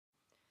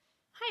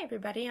Hi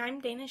everybody,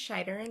 I'm Dana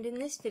Scheider, and in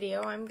this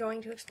video I'm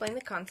going to explain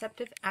the concept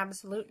of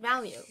absolute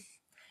value.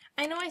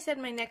 I know I said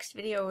my next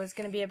video was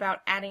going to be about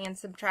adding and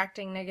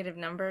subtracting negative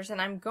numbers, and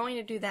I'm going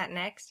to do that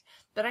next,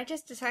 but I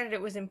just decided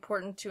it was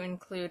important to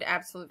include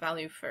absolute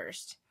value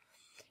first.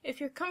 If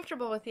you're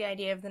comfortable with the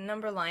idea of the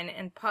number line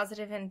and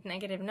positive and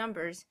negative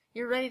numbers,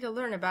 you're ready to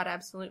learn about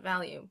absolute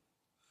value.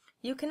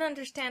 You can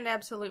understand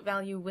absolute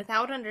value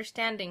without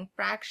understanding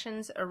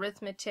fractions,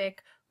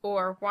 arithmetic,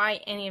 or why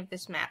any of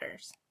this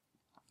matters.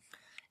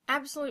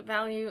 Absolute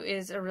value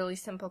is a really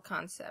simple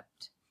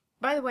concept.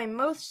 By the way,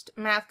 most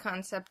math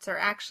concepts are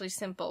actually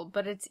simple,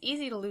 but it's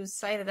easy to lose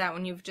sight of that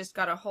when you've just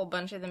got a whole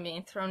bunch of them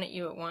being thrown at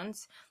you at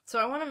once, so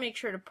I want to make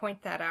sure to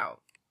point that out.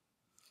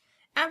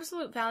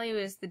 Absolute value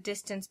is the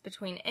distance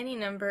between any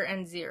number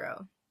and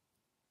zero.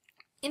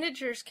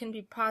 Integers can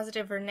be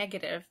positive or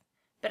negative,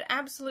 but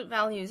absolute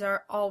values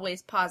are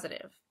always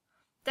positive.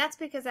 That's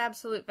because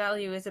absolute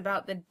value is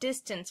about the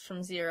distance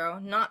from zero,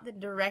 not the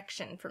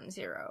direction from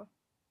zero.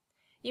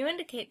 You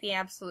indicate the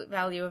absolute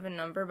value of a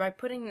number by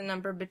putting the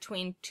number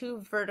between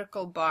two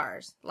vertical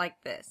bars,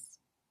 like this.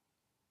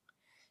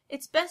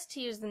 It's best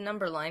to use the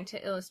number line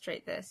to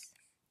illustrate this.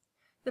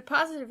 The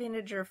positive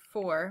integer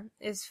 4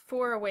 is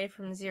 4 away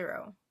from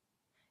 0.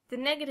 The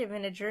negative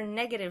integer,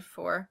 negative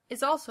 4,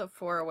 is also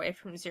 4 away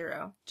from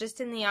 0,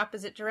 just in the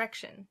opposite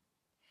direction.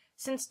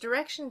 Since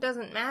direction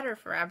doesn't matter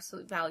for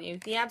absolute value,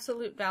 the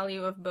absolute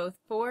value of both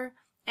 4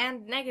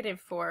 and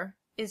negative 4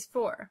 is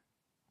 4.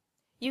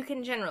 You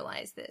can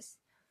generalize this.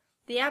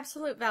 The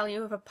absolute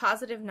value of a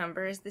positive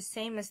number is the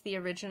same as the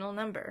original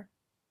number.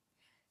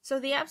 So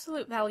the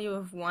absolute value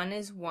of 1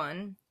 is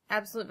 1,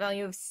 absolute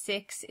value of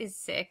 6 is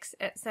 6,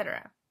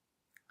 etc.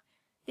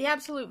 The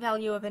absolute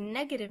value of a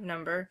negative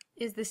number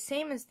is the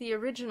same as the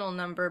original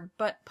number,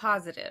 but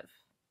positive.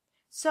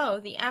 So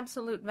the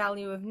absolute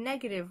value of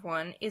negative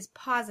 1 is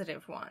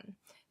positive 1.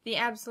 The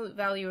absolute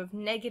value of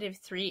negative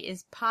 3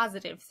 is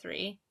positive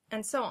 3,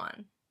 and so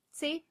on.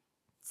 See?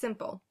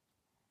 Simple.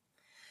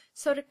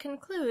 So to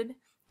conclude,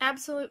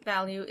 absolute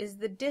value is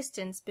the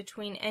distance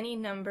between any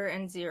number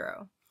and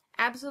zero.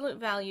 Absolute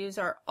values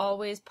are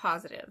always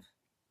positive.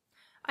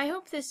 I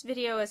hope this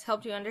video has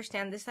helped you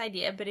understand this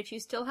idea, but if you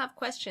still have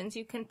questions,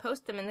 you can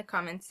post them in the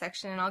comments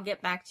section and I'll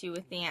get back to you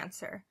with the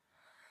answer.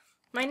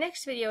 My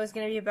next video is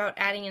going to be about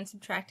adding and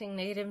subtracting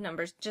negative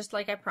numbers, just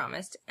like I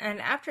promised, and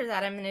after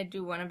that I'm going to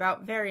do one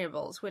about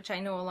variables, which I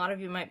know a lot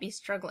of you might be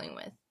struggling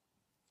with.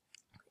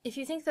 If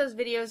you think those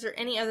videos or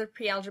any other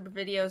pre-algebra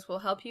videos will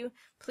help you,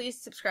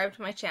 please subscribe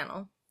to my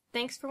channel.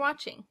 Thanks for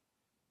watching.